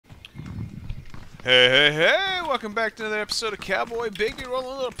Hey, welcome back to another episode of Cowboy Biggie rolling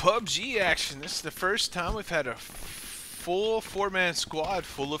a little PUBG action. This is the first time we've had a full four-man squad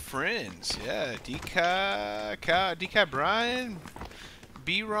full of friends. Yeah, DK Brian,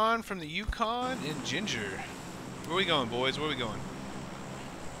 B-Ron from the Yukon, and Ginger. Where we going, boys? Where we going?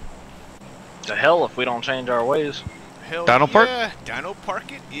 To hell if we don't change our ways. Hell Dino Park? yeah, Dino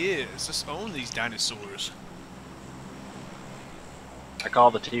Park it is. Let's own these dinosaurs. I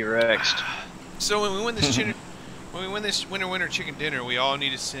call the T-Rex. So when we win this winter chicken dinner, we all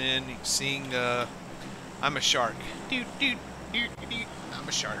need to sing I'm a shark. Dude, I'm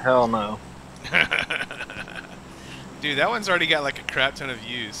a shark. Hell no. Dude, that one's already got like a crap ton of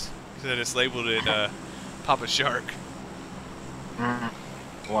views because I just labeled it Papa Shark.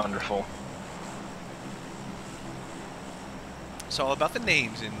 Wonderful. It's all about the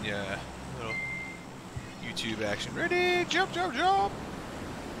names in little YouTube action. Ready? Jump, jump, jump!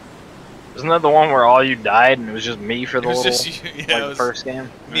 Isn't that the one where all you died and it was just me for the little it was first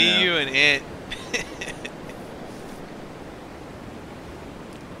game? Me, Yeah. you, and Ant.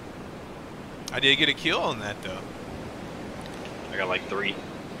 I did get a kill on that though. I got like 3.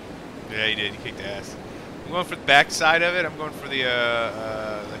 Yeah, you did. You kicked ass. I'm going for the back side of it. I'm going for the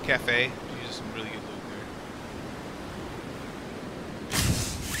cafe. Use some really good loot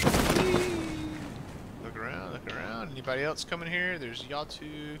there. Look around, look around. Anybody else coming here? There's y'all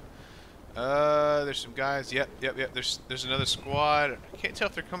two. There's some guys. Yep. There's another squad. I can't tell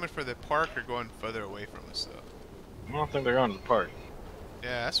if they're coming for the park or going further away from us though. I don't think they're going to the park.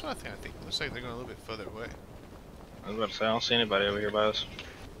 Yeah, that's what I think. Looks like they're going a little bit further away. I was about to say, I don't see anybody over here by us.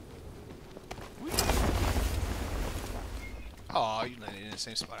 Oh, you landed in the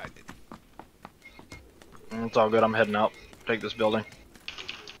same spot I did. It's all good, I'm heading out. Take this building.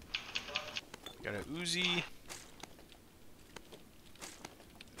 Got a Uzi.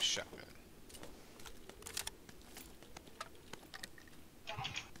 Shotgun.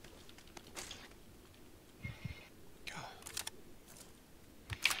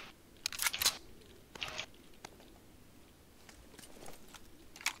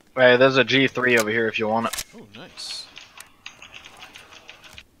 Hey, there's a G3 over here if you want it. Oh, nice.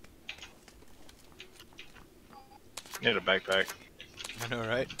 Need a backpack. I know,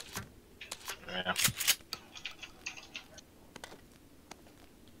 right? Yeah.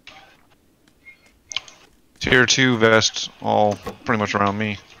 Tier 2 vests all pretty much around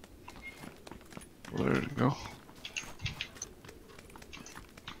me. There you go.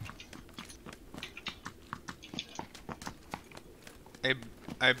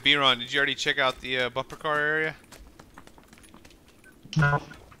 Hey, B-Ron, did you already check out the bumper car area? No.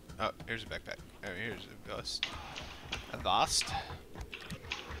 Oh, here's a backpack. Oh, here's a vest. A vest.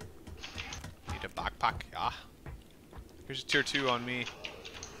 Need a backpack, yeah. Here's a tier 2 on me.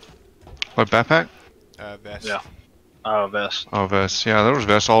 What, backpack? Vest. Yeah. Oh, vest. Oh, vests. Yeah, there was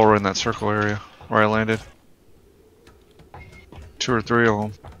vests all over in that circle area where I landed. 2 or 3 of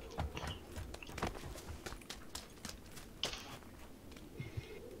them.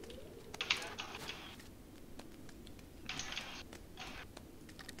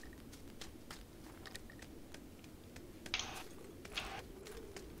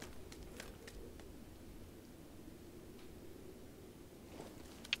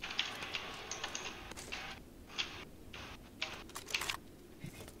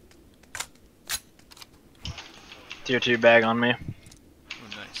 Tier 2 bag on me. Oh,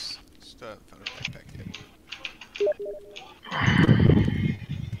 nice. Still haven't found a backpack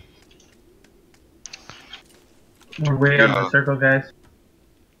yet. We're way out of the circle, guys.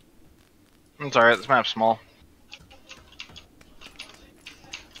 It's alright, this map's small.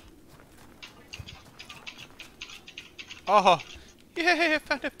 Oh, yeah, I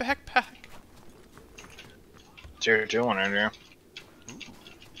found a backpack. Tier 2 one in here. Ooh,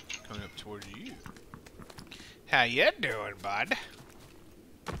 coming up towards you. How you doing, bud?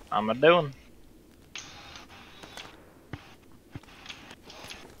 I'm a doing.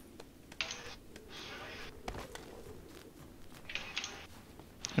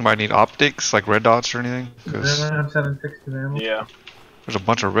 You might need optics, like red dots or anything, Does because anyone have 760 ammo? Yeah. there's a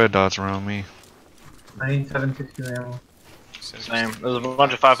bunch of red dots around me. I need 760 ammo. Same. There's a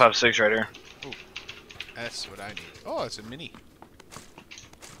bunch of 5.56 right here. That's what I need. Oh, it's a mini.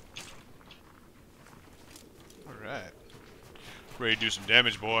 Alright. Ready to do some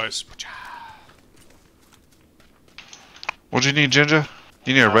damage, boys. What'd you need, Ginger?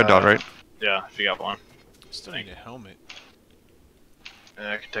 You need a red dot, right? Yeah, if you got one. Still need a helmet.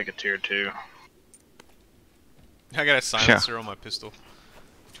 Yeah, I can take a tier 2. I got a silencer on my pistol.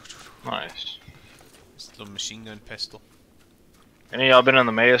 Nice. It's a little machine gun pistol. Any of y'all been in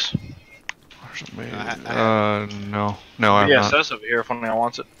the maze? No. No, I'm not. VSS over here if one of y'all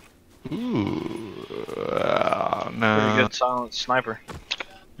wants it. Ooh. Pretty No. good silent sniper.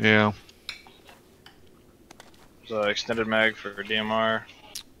 Yeah. So extended mag for DMR.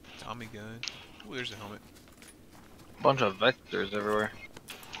 Tommy gun. Ooh, there's a helmet. Bunch of vectors everywhere.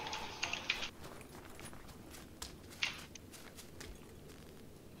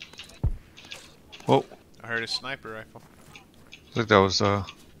 Whoa. I heard a sniper rifle. I think that was, That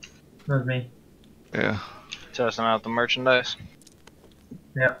was me. yeah. Testing out the merchandise.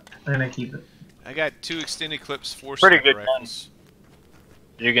 Yep, I'm gonna keep it. I got 2 extended clips, 4 Pretty sniper good rifles.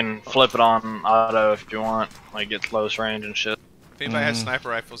 You can flip it on auto if you want, like get close range and shit. If anybody has sniper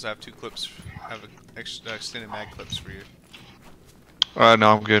rifles, I have 2 clips. I have extended mag clips for you.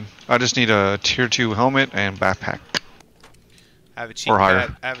 No, I'm good. I just need a tier 2 helmet and backpack. I have a cheek Or higher.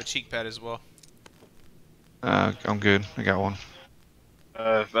 pad. I have a cheek pad as well. I'm good. I got one.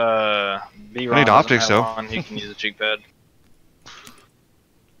 If B-Ron I need doesn't optics, have though. one, he can use a cheek pad.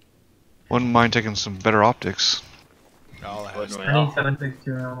 Wouldn't mind taking some better optics. All I have is Wouldn't we I need all?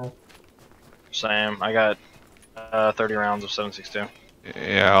 762 ammo. Same. I got 30 rounds of 7.62.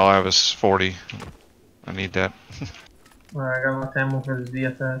 Yeah, all I have is 40. I need that. Alright, I got enough ammo for the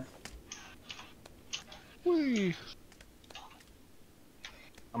VSS. Whee.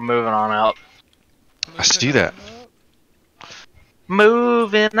 I'm moving on out. I see that.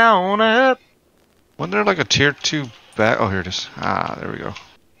 Moving on up. Wasn't there like a tier 2 bag? Oh, here it is. Ah, there we go.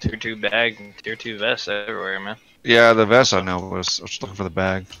 Tier 2 bag and tier 2 vests everywhere, man. Yeah, the vest I know was. I was just looking for the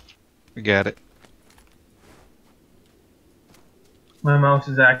bag. We got it. My mouse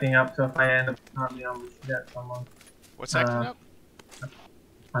is acting up, so if I end up not being able to get someone. What's acting up?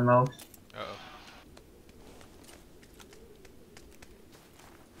 My mouse. Uh-oh.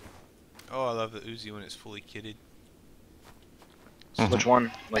 Oh, I love the Uzi when it's fully kitted. Which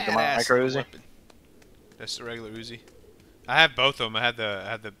one? Like the Badass micro Uzi? weapon. That's the regular Uzi. I have both of them. I had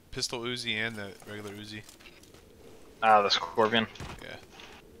the pistol Uzi and the regular Uzi. Ah, the Scorpion. Yeah.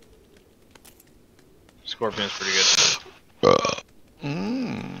 Scorpion's pretty good.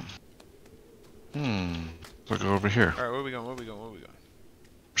 Look over here. All right, where are we going? Where are we going? Where are we going?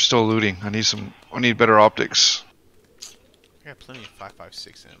 We're still looting. I need some. I need better optics. I got plenty of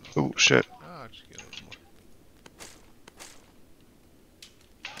 5.56 ammo. Oh shit. Oh, I'll just get a little more.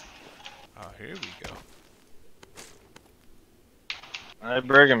 Oh, here we go. Hey,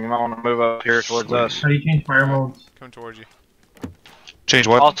 Brigham, you might want to move up here towards Sweet. us. How do you change fire modes? Coming towards you. Change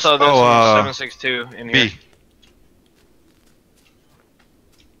what? Also, there's some 7.62 in here. B.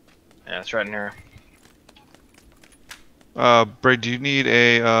 Yeah, it's right in here. Bray, do you need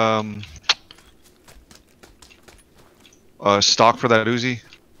a stock for that Uzi?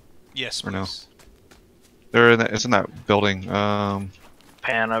 Yes, Or no? please. They're in that. It's in that building. Pan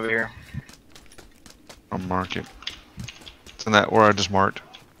over here. I'll mark it. It's in that where I just marked.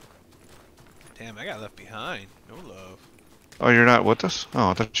 Damn, I got left behind. No love. Oh, you're not with us?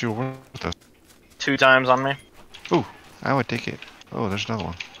 Oh, I thought you were with us. 2 times on me. Ooh, I would take it. Oh, there's another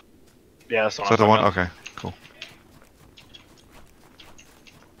one. Yeah, that's the Is one. that the I'm one? talking Okay, cool.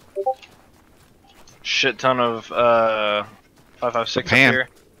 about. Shit ton of 5.56 up Pan. here.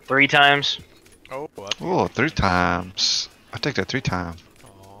 3 times. Oh, up. Oh, 3 times. I take that 3 times.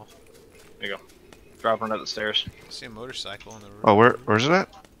 Aw. There you go. Dropping it up the stairs. I see a motorcycle on the roof. Oh, where's it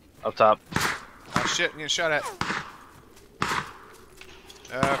at? Up top. Oh shit, I'm getting shot at.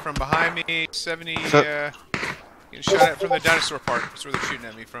 From behind me, 70, getting shot at from the dinosaur park. That's where they're shooting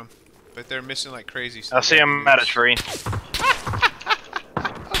at me from. But they're missing like crazy. So I see him at a tree.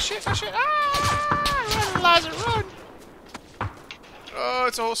 Oh shit, oh shit, ah! Run, Eliza, run! Oh,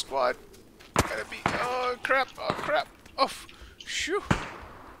 it's a whole squad. Gotta be, oh crap, oh, shoo.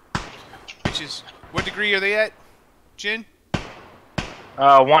 Bitches, what degree are they at, Jin?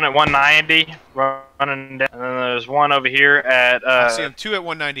 One at 190, running down. And then there's one over here at I see them, 2 at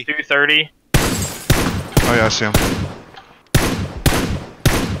 190. 230. Oh yeah, I see him.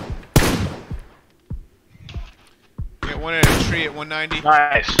 Got one at a tree at 190.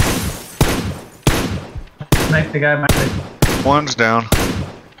 Nice. Snipe the guy behind me. One's down.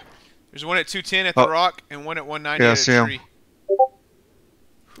 There's one at 210 at the Oh. rock, and one at 190 Yeah, I at see a 'em. tree.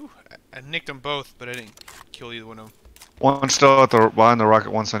 Whew, I nicked them both, but I didn't kill either one of them. One's still at the behind the rock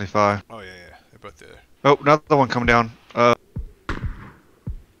at 175. Oh yeah, they're both there. Oh, another one coming down.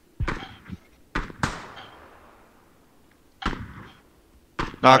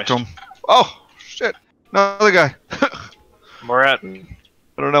 Knocked Nice. him. Oh shit! Another guy. We're at. I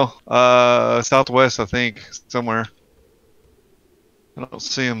don't know. Southwest, I think, somewhere. I don't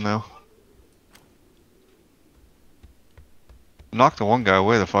see him though. Knocked the one guy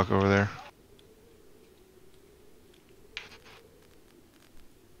way the fuck over there.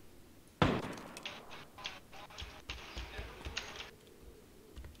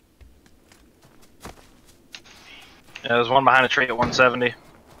 there's one behind a tree at 170.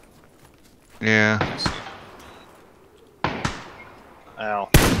 Yeah. Ow.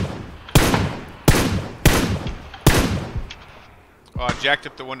 Oh, I jacked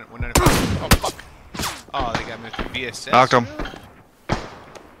up the one. Oh fuck! Oh, they got me with the VSS. Knocked him.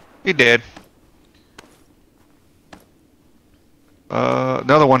 He did.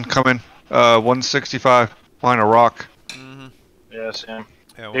 Another one coming. 165. Behind a rock. Mm-hmm. Yeah, Sam.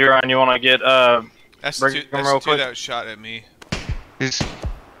 Yeah, well, Here on, you want to get that's bring the him two, real that's the two quick? that shot at me. He's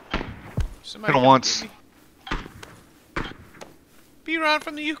Somebody hit him come once. get me. Be around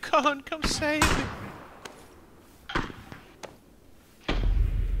from the Yukon, come save me.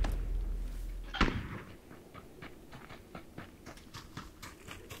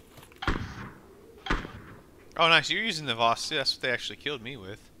 Oh, nice. You're using the Voss too. That's what they actually killed me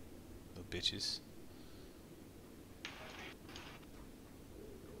with. Little bitches.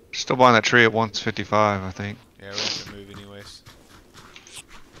 Still behind that tree at 155, I think. Yeah, we're going to move anyways.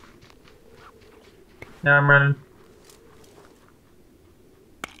 Yeah, I'm running.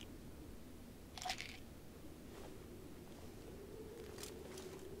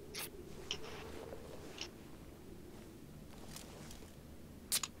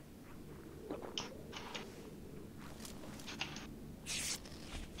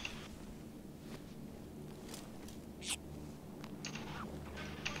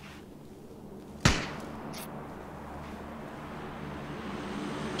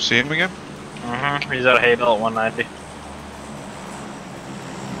 See him again? Mm-hmm. He's at a hay bale at 190.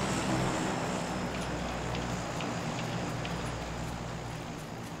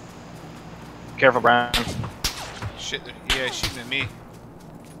 Careful, Brian. Shit, yeah, he's shooting at me.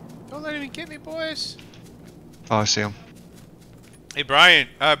 Don't let him get me, boys. Oh, I see him. Hey, Brian,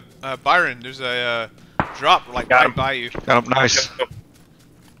 Byron, there's a drop like Got right him. by you. Got him. Nice.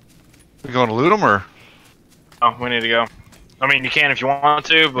 We going to loot him or? Oh, we need to go. I mean, you can if you want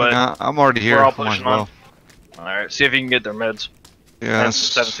to, but Nah, I'm already here. we're all Might as pushing well. on. Alright, see if you can get their meds. Yeah, And that's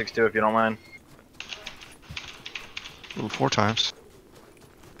 762 if you don't mind. ooh, 4 times.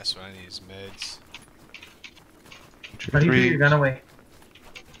 That's what I need is meds. 2, How do you put 3. your gun away?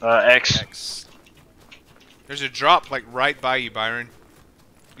 X. X. There's a drop like right by you, Byron.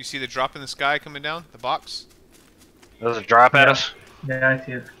 You see the drop in the sky coming down? The box? There's a drop at Yeah. us. Yeah, I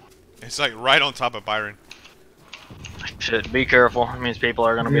see it. It's like right on top of Byron. Shit, be careful. That means people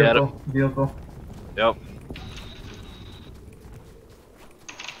are gonna be at it. Vehicle. Yep.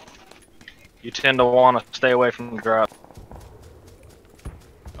 You tend to want to stay away from the drop.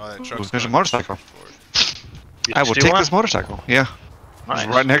 Oh, that Ooh, truck's there's a going motorcycle. forward. You I will steal take one? this motorcycle. Yeah. It Nice.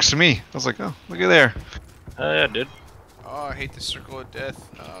 was right next to me. I was like, oh, look at there. Yeah, dude. Oh, I hate the circle of death.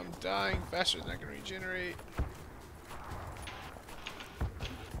 I'm dying faster than I can regenerate.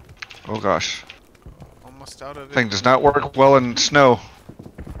 Oh gosh. Almost out of it. Thing does not work well in snow.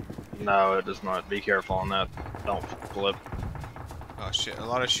 No, it does not. Be careful on that. Don't flip. Oh shit, a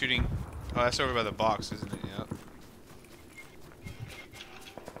lot of shooting. Oh, that's over by the box, isn't it? Yep.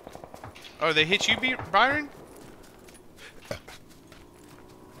 Oh, they hit you, Byron?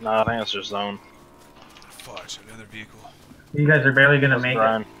 No, I think it's just zone. Fudge, another vehicle. You guys are barely gonna That's make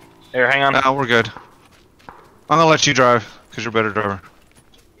Brian. Here, hang on. No, we're good. I'm gonna let you drive, because you're a better driver.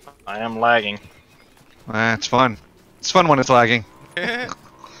 I am lagging. It's fun. It's fun when it's lagging.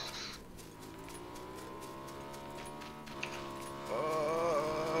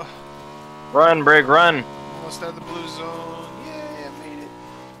 Run, Brig, run! Almost out of the blue zone. Yeah, I made it.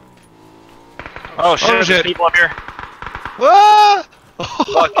 Oh shit, Oh, there's shit. people up here. Whoa!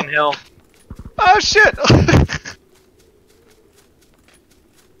 Fucking hell. Oh shit!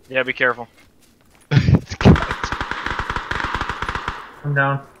 Yeah, be careful. I'm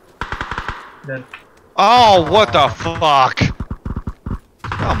down. Dead. Oh, what the fuck?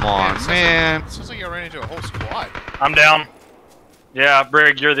 Come on, it man. sounds like you ran into a whole squad. I'm down. Yeah,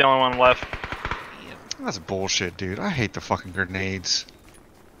 Brig, you're the only one left. That's bullshit, dude. I hate the fucking grenades.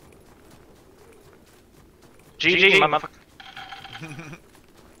 GG, my motherfucker.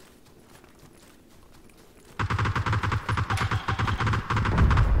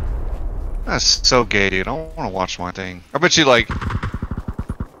 That's so gay, dude. I don't want to watch my thing. I bet you, like...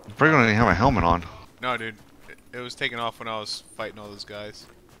 Brig don't even have a helmet on. No, dude. It was taken off when I was fighting all those guys.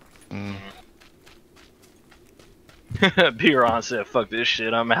 Mm. B-Ron said, fuck this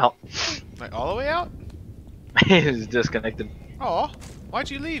shit, I'm out. Like, all the way out? He's disconnected. Oh, why'd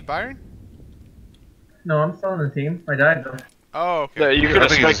you leave, Byron? No, I'm still on the team. I died though. Oh, Yeah, okay. you Yeah, could I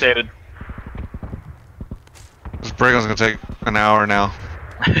have think it's- spectated. This Brigon's gonna take an hour now.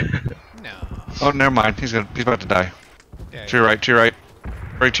 No. Oh, never mind. He's about to die. Yeah, To your right, to your right.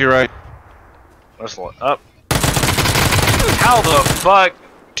 Right to your right. Let's look up. How the fuck?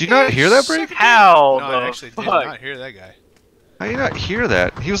 Do you not hear that, Brick? How No, the I actually did fuck? not hear that guy. How do you not hear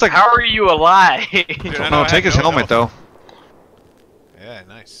that? He was like, How are you alive? Dude, I know no, I take had his no helmet health. though. Yeah,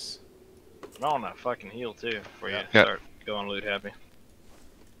 nice. I want to fucking heal too before you Yeah. start going loot happy.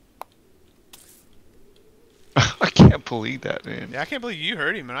 I can't believe that, man. Yeah, I can't believe you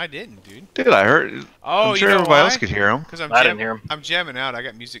heard him and I didn't, dude. Dude, I heard. Oh, I'm sure you know everybody why? else could hear him. Because I didn't hear him. I'm jamming out. I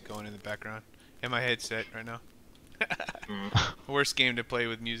got music going in the background in my headset right now. Worst game to play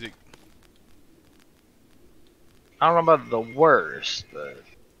with music. I don't know about the worst, but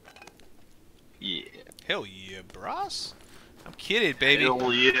yeah. Hell yeah, bros. I'm kidding, baby.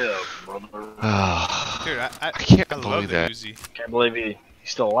 Hell yeah, brother. Dude, I can't love believe the that. Uzi. Can't believe he's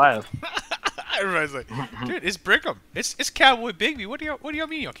still alive. Everybody's like, dude, it's Brickum. It's Cowboy Bigby. What do y'all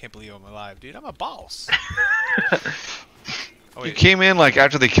mean y'all can't believe I'm alive, dude? I'm a boss. Oh, You wait. came in like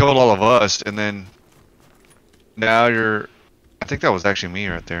after they killed all of us, and then now you're. I think that was actually me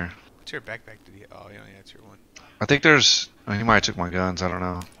right there. What's your backpack? Did he? Oh, yeah, it's your one. I think there's. Oh, he might have took my guns. I don't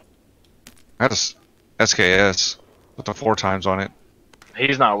know. I had a SKS with the 4 times on it.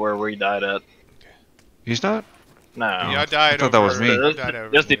 He's not where we died at. He's not. No. Yeah, I died. I thought that was me.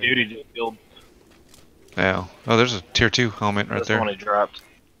 That's the dude he just killed. Yeah. Oh, there's a tier 2 helmet right That's the there. one he dropped.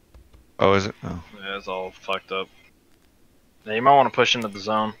 Oh, is it? Oh. Yeah, it's all fucked up. Yeah, you might want to push into the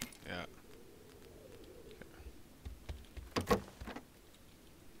zone.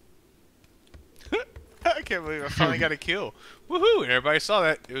 I can't believe I finally got a kill. Woohoo! And everybody saw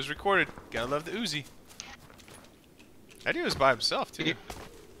that. It was recorded. Gotta love the Uzi. That dude was by himself, too.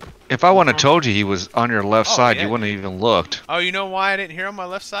 If I wouldn't have told you he was on your left Oh, side, yeah, you wouldn't have even looked. Oh, you know why I didn't hear on my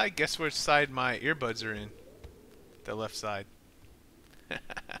left side? Guess which side my earbuds are in. The left side.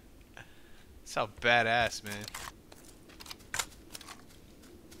 That's how badass, man.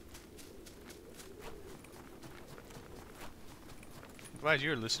 Glad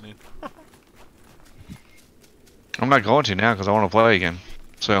you're listening. I'm not going to now because I want to play again.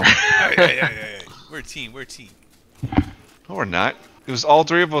 So. Hey. We're a team. We're a team. No, we're not. It was all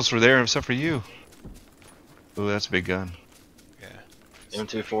 3 of us were there except for you. Ooh, that's a big gun. Yeah.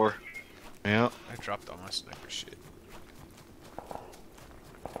 M24. Yeah. I dropped all my sniper shit.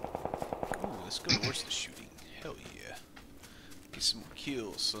 Ooh, let's go towards the shooting. Hell yeah. Get some more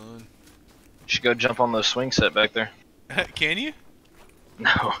kills, son. You should go jump on the swing set back there. Can you?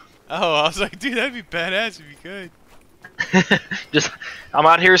 No. Oh, I was like, dude, that'd be badass if you could. Just, I'm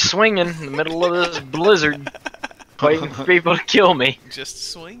out here swinging in the middle of this blizzard, waiting for people to kill me.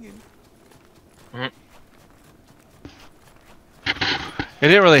 Just swinging. It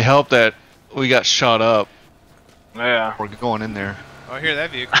didn't really help that we got shot up. Yeah. We're going in there. Oh, I hear that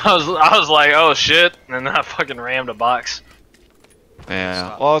vehicle. I was like, oh shit, and then I fucking rammed a box.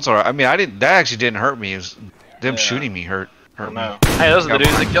 Yeah. Well, it's alright. I mean, I didn't. That actually didn't hurt me. It was them Yeah. shooting me hurt me. No. Hey, those are the Got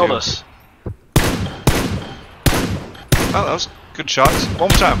dudes that behind killed you. us. Oh, that was good shots. One more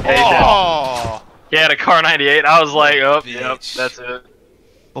time. Hey, Oh! He had a car 98. I was like, oh, Bitch. yep, that's it.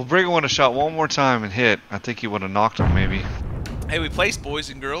 Well, Brigham would have shot one more time and hit. I think he would have knocked him, maybe. Hey, we placed, boys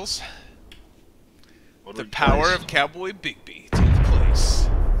and girls. What The did we power place? of Cowboy Bigby took place.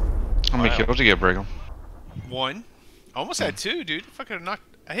 How many Wow. kills did you get, Brigham? 1. Almost had 2, dude. Fucking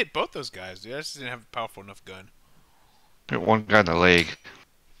knocked. I hit both those guys, dude. I just didn't have a powerful enough gun. Hit one guy in the leg.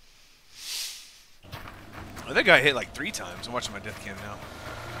 Oh, that guy hit like 3 times. I'm watching my death cam now.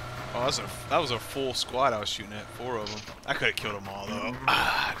 Oh, that was a full squad I was shooting at. 4 of them. I could have killed them all though.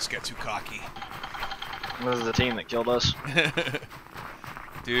 I just got too cocky. This is the team that killed us.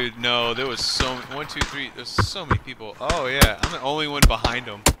 Dude, no, there was so 1, 2, 3. There's so many people. Oh yeah, I'm the only one behind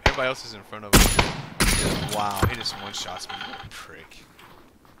them. Everybody else is in front of them. Wow, he just one-shots me. What a prick.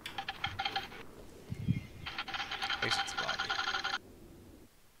 Patience, Bobby.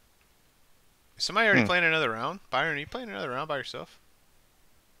 Is somebody already playing another round? Byron, are you playing another round by yourself?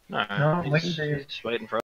 No, No, he's like I say, just waiting for